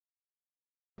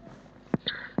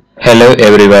Hello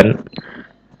everyone,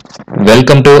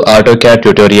 welcome to AutoCAD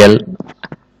tutorial.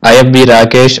 I am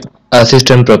Rakesh,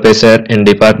 Assistant Professor in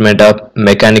Department of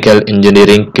Mechanical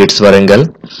Engineering, Kids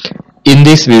Warangal. In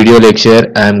this video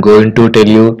lecture, I am going to tell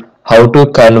you how to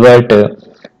convert a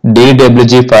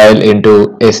DWG file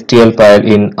into STL file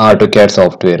in AutoCAD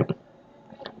software.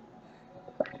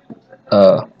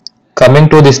 Uh, Coming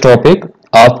to this topic,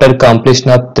 after completion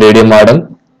of 3D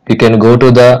model, you can go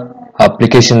to the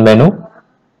application menu.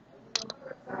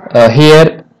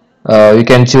 Here you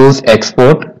can choose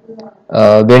export.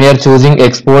 When you are choosing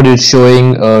export, it's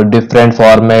showing different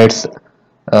formats.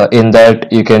 In that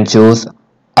you can choose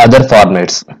other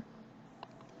formats.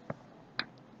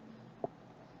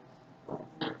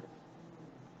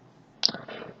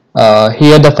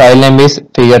 Here the file name is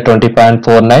figure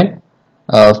 20.49.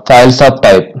 Files of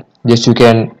type, just you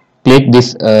can click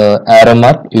this arrow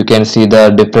mark. You can see the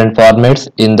different formats.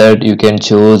 In that you can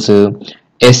choose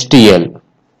STL.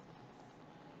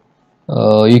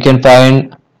 You can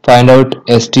find out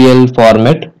STL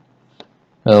format.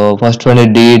 First one is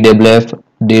DWF,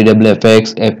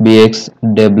 DWFX, FBX,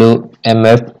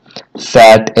 WMF,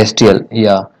 SAT, STL.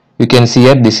 Yeah, you can see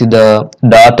here this is the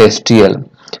 .stl.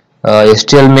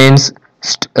 STL means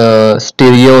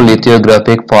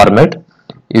stereolithographic format.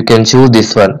 You can choose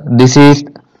this one. This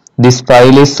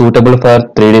file is suitable for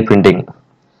 3D printing.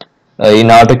 In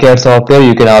AutoCAD software,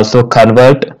 you can also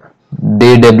convert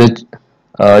DW.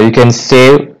 You can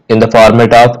save in the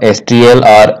format of STL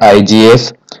or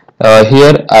IGS.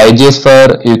 Here IGS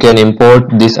for you can import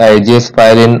this IGS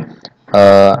file in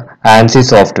ANSI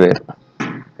software.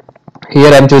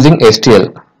 Here I am choosing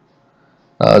STL.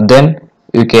 Then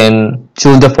you can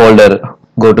choose the folder.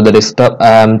 Go to the desktop.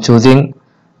 I am choosing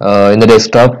in the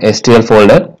desktop STL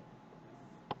folder.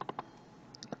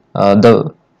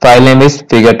 The file name is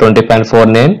figure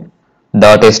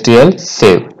 20.49.stl.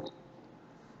 Save.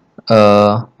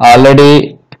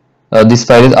 Already this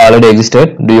file is already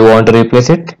existed. Do you want to replace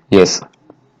it? Yes.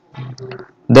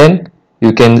 Then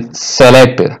you can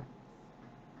select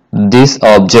this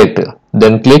object,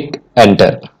 then click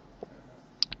enter.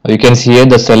 You can see here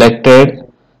the selected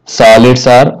solids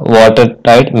are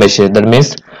watertight meshes. That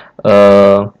means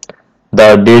the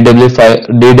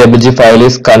DWG file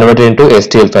is converted into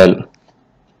STL file.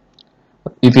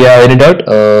 If you have any doubt,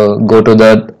 go to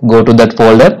that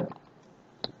folder,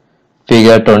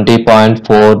 figure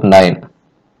 20.49.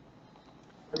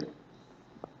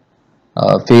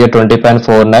 Figure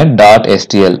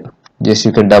 20.49.stl. Just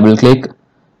you can double click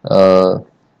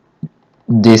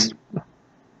this.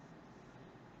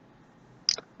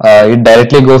 It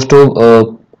directly goes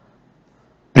to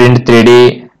print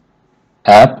 3D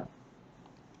app.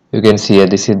 You can see here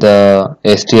this is the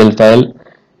STL file.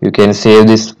 You can save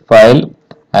this file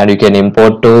and you can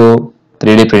import to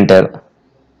 3D printer.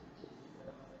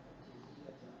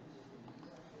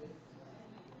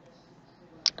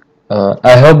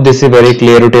 I hope this is very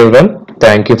clear to everyone.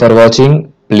 Thank you for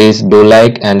watching. Please do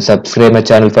like and subscribe my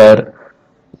channel for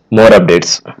more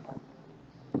updates.